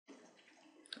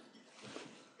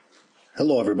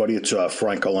Hello everybody, it's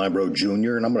Frank Calabro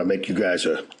Jr. and I'm going to make you guys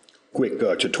a quick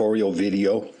tutorial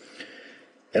video.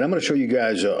 And I'm going to show you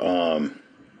guys a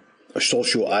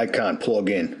social icon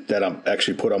plugin that I'm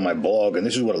actually put on my blog. And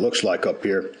this is what it looks like up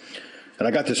here. And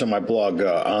I got this on my blog,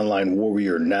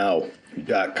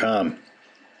 onlinewarriornow.com.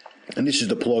 And this is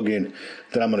the plugin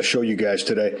that I'm going to show you guys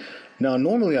today. Now,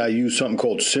 normally I use something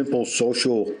called Simple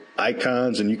Social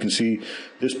Icons. And you can see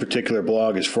this particular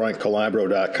blog is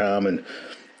frankcalabro.com. And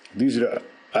these are the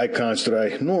icons that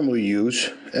I normally use,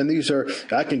 and these are,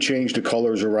 I can change the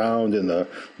colors around and the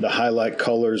highlight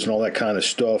colors and all that kind of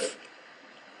stuff.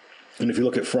 And if you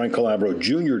look at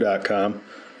frankcalabrojr.com,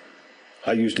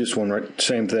 I use this one, right?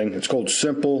 Same thing. It's called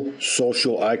Simple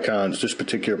Social Icons, this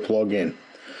particular plugin.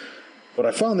 But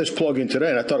I found this plugin today,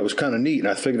 and I thought it was kind of neat, and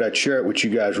I figured I'd share it with you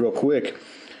guys real quick.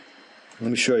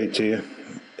 Let me show it to you.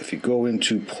 If you go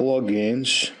into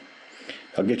plugins,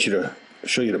 I'll get you to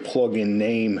show you the plugin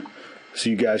name so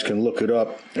you guys can look it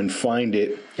up and find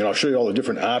it, and I'll show you all the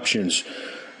different options.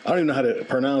 I don't even know how to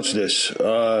pronounce this.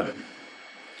 It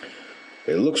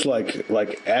looks like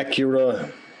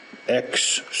AcuraX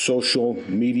social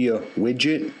media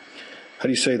widget. How do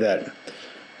you say that?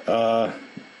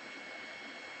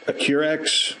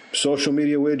 AcuraX social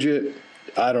media widget.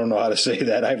 I don't know how to say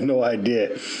that. I have no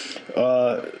idea.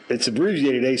 It's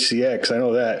abbreviated ACX. I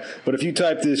know that. But if you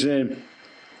type this in,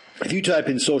 if you type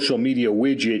in social media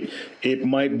widget, it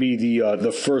might be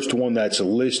the first one that's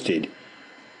listed.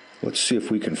 Let's see if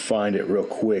we can find it real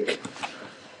quick.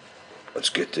 Let's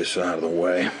get this out of the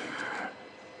way.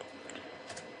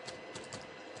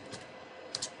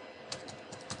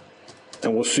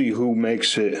 And we'll see who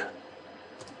makes it.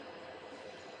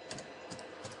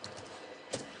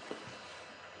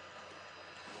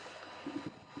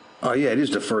 Oh, yeah, it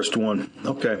is the first one.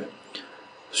 Okay.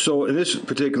 So this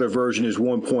particular version is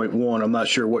 1.1. I'm not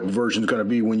sure what version is going to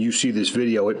be when you see this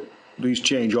video. These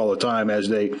change all the time as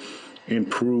they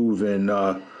improve and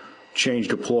change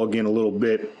the plugin a little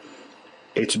bit.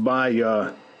 It's by,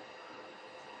 I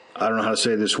don't know how to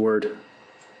say this word,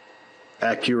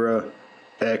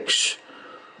 AcuraX,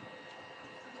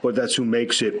 but that's who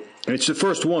makes it. And it's the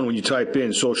first one when you type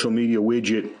in social media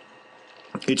widget.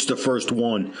 It's the first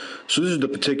one. So this is the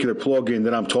particular plugin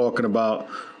that I'm talking about.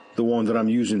 The one that I'm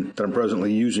using, that I'm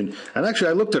presently using. And actually,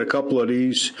 I looked at a couple of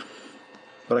these,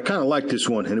 but I kind of like this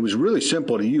one, and it was really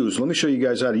simple to use. Let me show you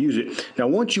guys how to use it. Now,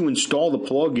 once you install the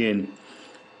plugin,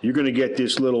 you're going to get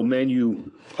this little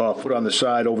menu put on the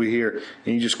side over here,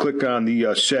 and you just click on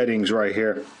the settings right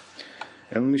here.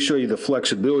 And let me show you the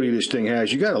flexibility this thing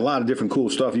has. You got a lot of different cool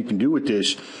stuff you can do with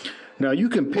this. Now, you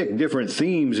can pick different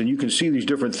themes, and you can see these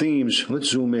different themes. Let's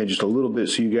zoom in just a little bit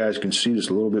so you guys can see this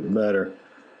a little bit better.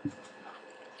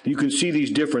 You can see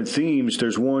these different themes.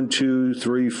 There's 1, 2,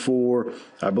 3, 4.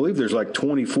 I believe there's like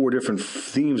 24 different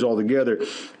themes altogether.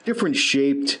 Different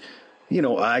shaped,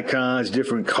 icons,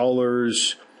 different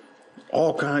colors,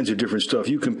 all kinds of different stuff.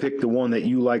 You can pick the one that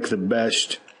you like the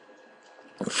best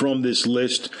from this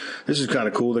list. This is kind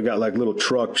of cool. They got like little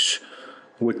trucks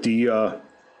with the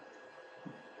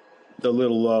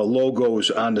little logos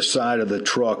on the side of the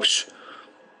trucks.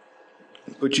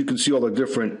 But you can see all the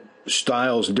different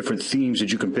styles and different themes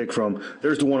that you can pick from.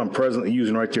 There's the one I'm presently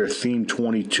using right there, theme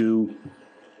 22.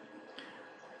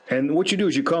 And what you do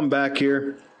is you come back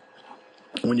here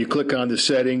when you click on the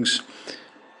settings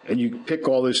and you pick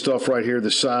all this stuff right here,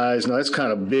 the size. Now that's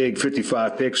kind of big,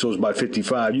 55 pixels by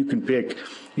 55. You can pick,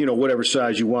 whatever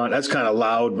size you want. That's kind of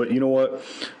loud, but you know what?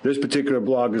 This particular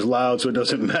blog is loud, so it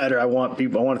doesn't matter. I want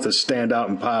it to stand out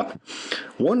and pop.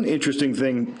 One interesting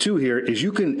thing too here is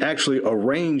you can actually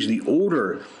arrange the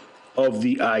order of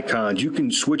the icons. You can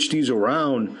switch these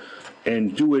around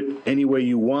and do it any way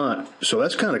you want. So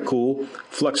that's kind of cool.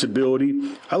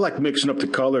 Flexibility. I like mixing up the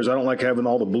colors. I don't like having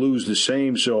all the blues the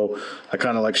same, so I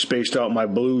kind of like spaced out my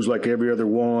blues like every other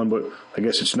one, but I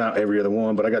guess it's not every other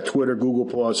one. But I got Twitter, Google+,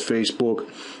 Facebook,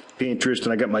 Pinterest,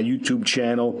 and I got my YouTube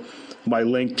channel, my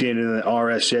LinkedIn, and an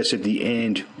RSS at the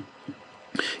end.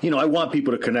 I want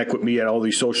people to connect with me at all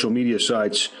these social media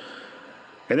sites.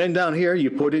 And then down here, you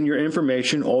put in your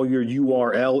information, all your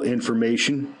URL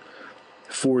information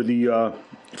for the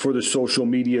social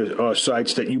media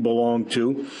sites that you belong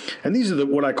to. And these are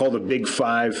what I call the big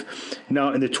five.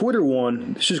 Now, in the Twitter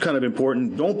one, this is kind of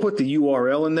important. Don't put the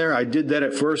URL in there. I did that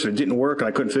at first, and it didn't work, and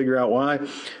I couldn't figure out why.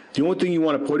 The only thing you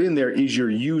want to put in there is your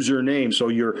username. So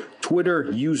your Twitter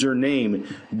username.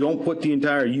 Don't put the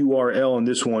entire URL in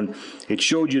this one. It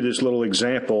showed you this little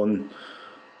example, and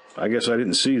I guess I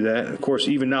didn't see that. Of course,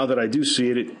 even now that I do see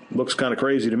it, it looks kind of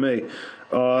crazy to me.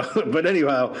 But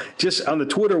anyhow, just on the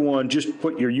Twitter one, just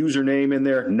put your username in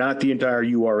there, not the entire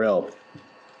URL.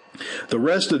 The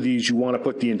rest of these, you want to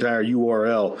put the entire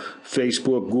URL: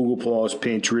 Facebook, Google+,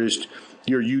 Pinterest,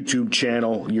 your YouTube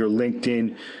channel, your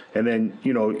LinkedIn, and then,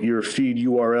 your feed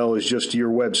URL is just your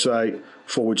website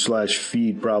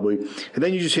 /feed probably. And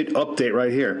then you just hit update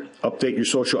right here. Update your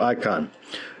social icon.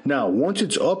 Now, once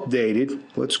it's updated,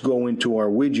 let's go into our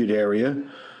widget area.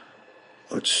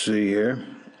 Let's see here.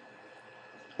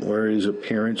 Where is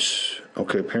appearance?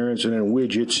 Okay, appearance and then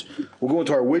widgets. We'll go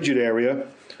into our widget area.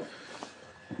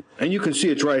 And you can see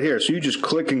it's right here. So you just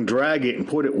click and drag it and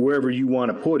put it wherever you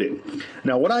want to put it.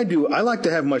 Now, what I do, I like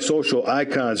to have my social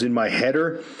icons in my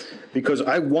header because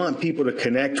I want people to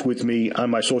connect with me on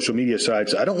my social media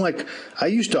sites. I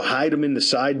used to hide them in the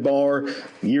sidebar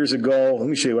years ago. Let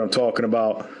me show you what I'm talking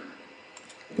about.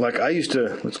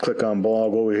 Let's click on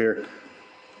blog over here.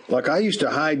 I used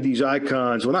to hide these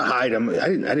icons. Well, not hide them. I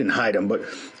didn't hide them, but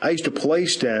I used to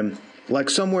place them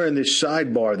somewhere in this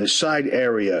sidebar, this side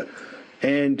area.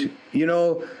 And,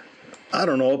 I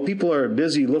don't know, people are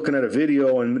busy looking at a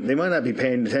video and they might not be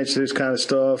paying attention to this kind of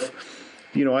stuff.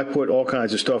 I put all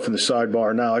kinds of stuff in the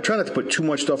sidebar now. I try not to put too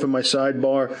much stuff in my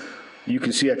sidebar. You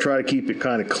can see I try to keep it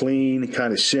kind of clean,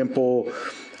 kind of simple.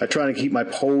 I try to keep my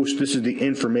post. This is the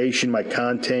information, my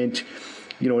content,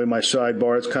 in my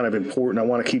sidebar. It's kind of important. I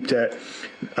want to keep that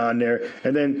on there.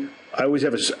 And then I always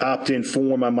have an opt-in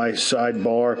form on my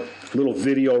sidebar, a little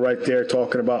video right there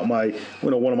talking about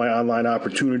one of my online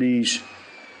opportunities.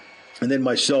 And then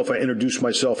I introduce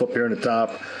myself up here on the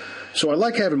top. So I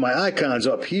like having my icons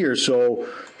up here, so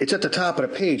it's at the top of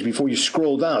the page before you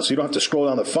scroll down, so you don't have to scroll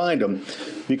down to find them,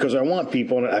 because I want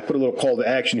people, and I put a little call to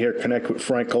action here, connect with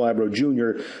Frank Calabro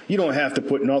Jr. You don't have to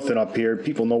put nothing up here.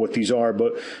 People know what these are,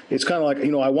 but it's kind of like,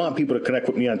 I want people to connect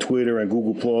with me on Twitter and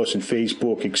Google Plus and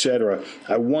Facebook, etc.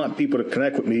 I want people to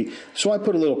connect with me, so I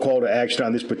put a little call to action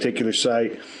on this particular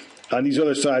site. On these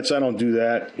other sites, I don't do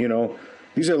that,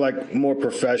 These are more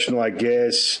professional, I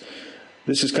guess.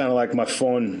 This is kind of like my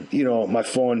fun, my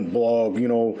fun blog,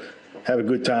 have a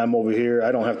good time over here.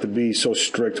 I don't have to be so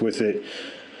strict with it.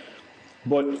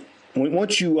 But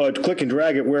once you click and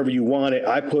drag it wherever you want it,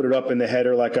 I put it up in the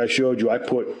header like I showed you. I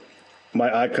put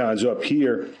my icons up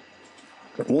here.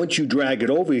 Once you drag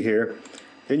it over here,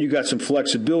 then you got some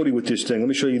flexibility with this thing. Let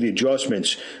me show you the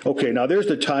adjustments. Okay, now there's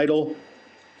the title.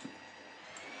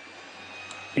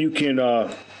 You can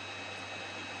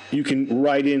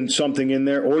write in something in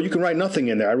there, or you can write nothing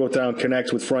in there. I wrote down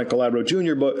connect with Frank Calabro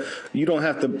Jr., but you don't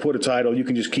have to put a title. You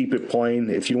can just keep it plain.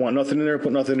 If you want nothing in there,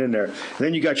 put nothing in there. And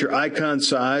then you got your icon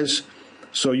size,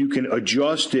 so you can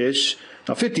adjust this.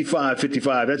 Now, 55,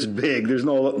 that's big. There's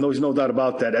no doubt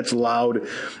about that. That's loud.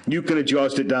 You can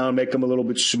adjust it down, make them a little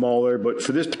bit smaller, but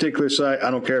for this particular site,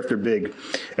 I don't care if they're big.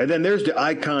 And then there's the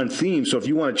icon theme. So if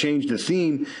you want to change the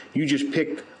theme, you just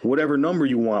pick whatever number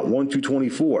you want, 1 through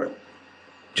 24.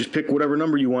 Just pick whatever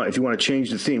number you want if you want to change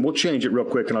the theme. We'll change it real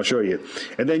quick, and I'll show you.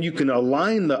 And then you can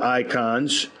align the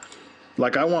icons.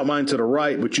 Like I want mine to the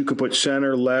right, but you can put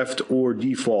center, left, or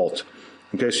default.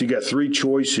 Okay, so you got 3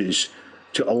 choices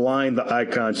to align the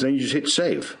icons. Then you just hit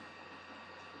save.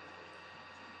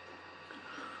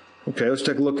 Okay, let's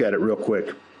take a look at it real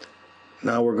quick.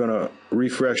 Now we're going to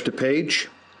refresh the page.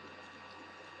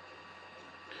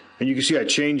 And you can see I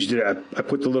changed it. I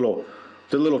put the little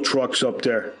trucks up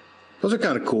there. Those are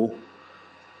kind of cool.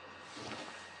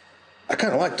 I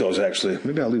kind of like those, actually.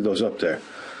 Maybe I'll leave those up there.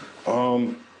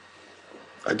 I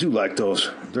do like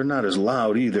those. They're not as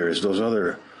loud either as those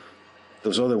other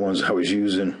ones I was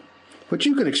using. But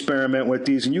you can experiment with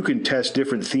these, and you can test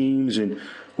different themes, and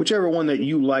whichever one that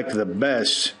you like the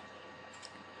best,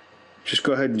 just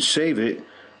go ahead and save it.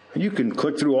 And you can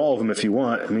click through all of them if you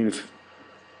want. I mean,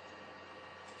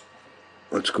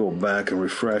 let's go back and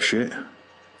refresh it.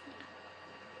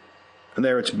 And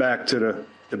there it's back to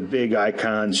the big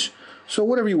icons. So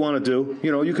whatever you want to do,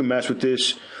 you can mess with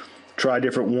this, try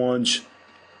different ones.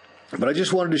 But I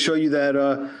just wanted to show you that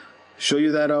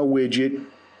widget.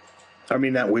 I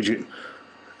mean, not widget.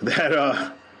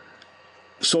 That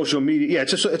social media. Yeah,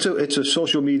 it's a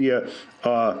social media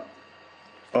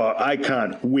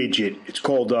icon widget. It's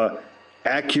called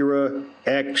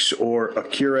AcuraX or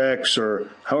AcuraX or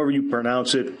however you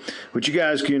pronounce it. But you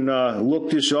guys can look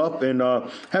this up and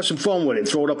have some fun with it.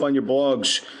 Throw it up on your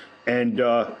blogs and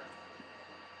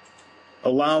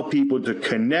allow people to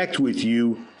connect with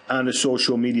you on the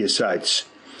social media sites.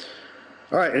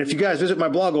 All right, and if you guys visit my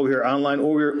blog over here,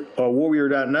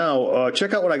 onlinewarrior.now,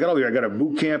 check out what I got over here. I got a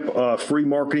boot camp free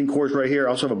marketing course right here.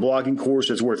 I also have a blogging course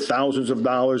that's worth thousands of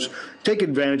dollars. Take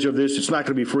advantage of this. It's not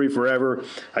going to be free forever.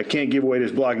 I can't give away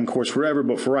this blogging course forever,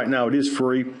 but for right now, it is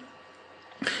free.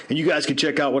 And you guys can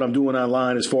check out what I'm doing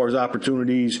online as far as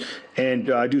opportunities,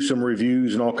 and I do some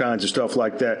reviews and all kinds of stuff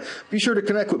like that. Be sure to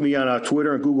connect with me on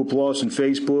Twitter and Google Plus and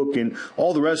Facebook and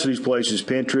all the rest of these places,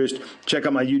 Pinterest. Check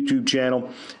out my YouTube channel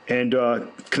and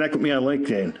connect with me on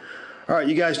LinkedIn. All right,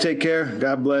 you guys take care.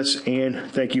 God bless,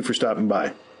 and thank you for stopping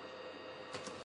by.